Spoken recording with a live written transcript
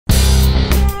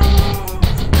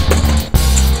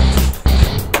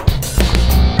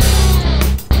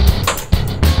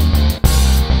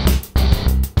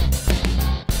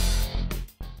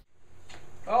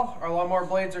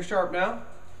blades are sharp now,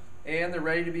 and they're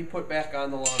ready to be put back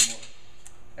on the lawnmower.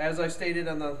 As I stated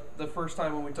on the first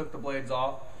time when we took the blades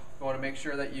off, you want to make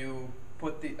sure that you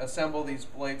assemble these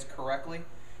blades correctly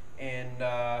and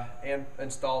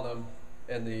install them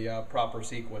in the proper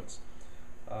sequence.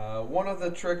 One of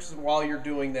the tricks while you're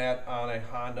doing that on a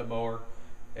Honda mower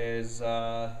is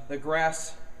the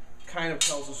grass kind of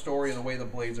tells a story of the way the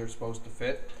blades are supposed to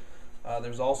fit.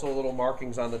 There's also little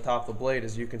markings on the top of the blade,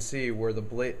 as you can see, where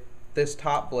this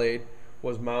top blade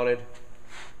was mounted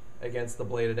against the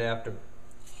blade adapter.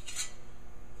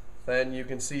 Then you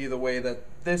can see the way that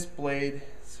this blade's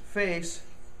face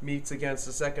meets against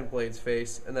the second blade's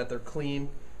face, and that they're clean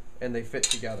and they fit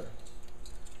together.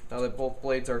 Now that both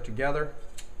blades are together,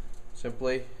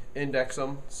 simply index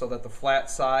them so that the flat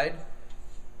side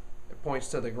points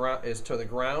to the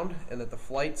ground, and that the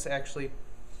flights actually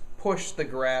push the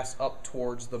grass up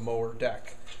towards the mower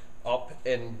deck, up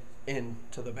and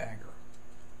into the bagger.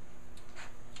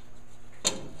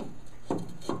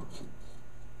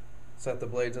 Set the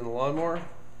blades in the lawnmower,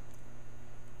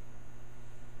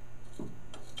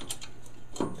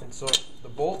 insert the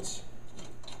bolts,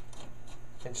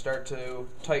 and start to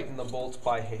tighten the bolts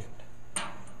by hand.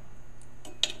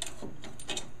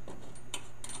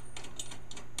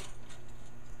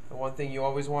 The one thing you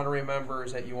always want to remember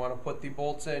is that you want to put the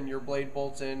bolts in, your blade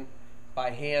bolts in, by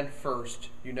hand first.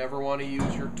 You never want to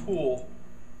use your tool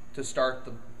to start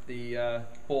the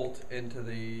bolt into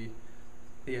the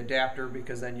adapter,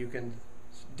 because then you can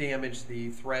damage the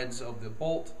threads of the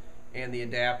bolt and the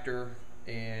adapter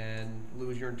and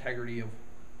lose your integrity of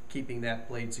keeping that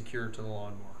blade secure to the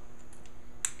lawnmower.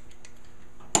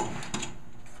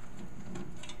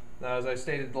 Now, as I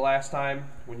stated the last time,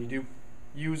 when you do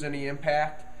use any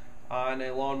impact on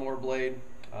a lawnmower blade,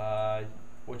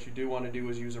 what you do want to do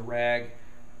is use a rag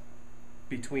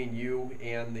between you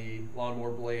and the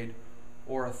lawnmower blade,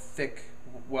 or a thick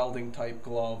welding type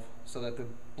glove, so that the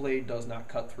blade does not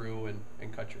cut through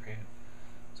and cut your hand.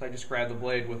 So I just grab the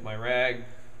blade with my rag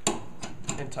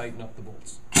and tighten up the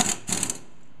bolts.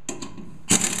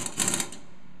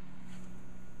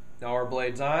 Now our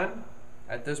blade's on.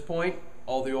 At this point,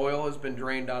 all the oil has been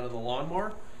drained out of the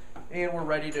lawnmower, and we're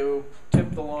ready to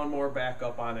tip the lawnmower back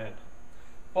up on end.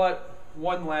 But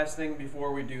one last thing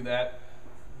before we do that,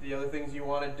 the other things you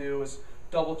want to do is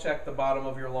double check the bottom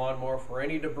of your lawnmower for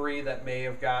any debris that may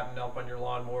have gotten up on your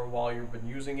lawnmower while you've been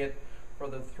using it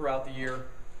throughout the year.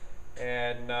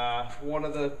 And one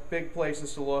of the big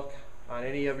places to look on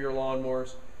any of your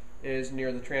lawnmowers is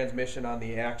near the transmission on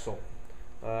the axle.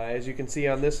 As you can see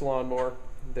on this lawnmower,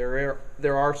 there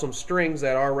are some strings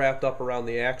that are wrapped up around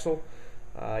the axle.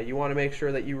 You want to make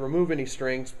sure that you remove any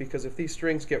strings, because if these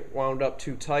strings get wound up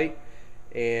too tight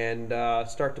and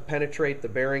start to penetrate the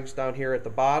bearings down here at the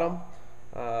bottom,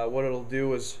 what it'll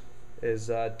do is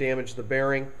damage the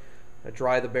bearing,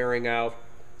 dry the bearing out.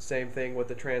 Same thing with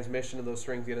the transmission, and those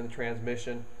strings get in the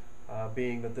transmission.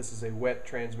 Being that this is a wet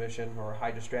transmission or a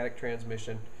hydrostatic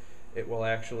transmission, it will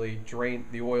actually drain,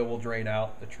 the oil will drain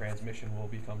out, the transmission will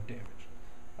become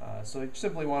damaged. So you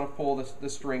simply want to pull the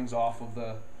strings off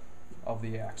of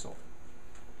the axle.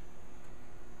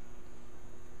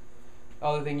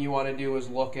 Other thing you want to do is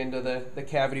look into the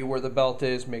cavity where the belt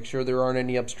is, make sure there aren't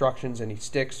any obstructions, any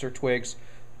sticks or twigs,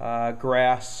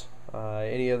 grass,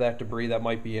 any of that debris that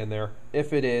might be in there.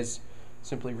 If it is,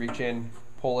 simply reach in,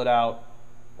 pull it out,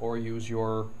 or use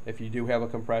if you do have a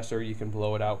compressor, you can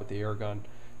blow it out with the air gun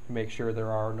to make sure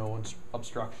there are no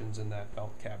obstructions in that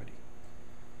belt cavity.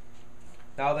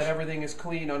 Now that everything is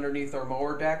clean underneath our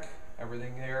mower deck,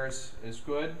 everything there is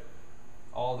good.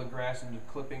 All the grass and the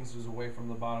clippings is away from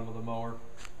the bottom of the mower.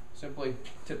 Simply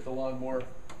tip the lawnmower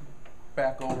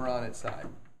back over on its side.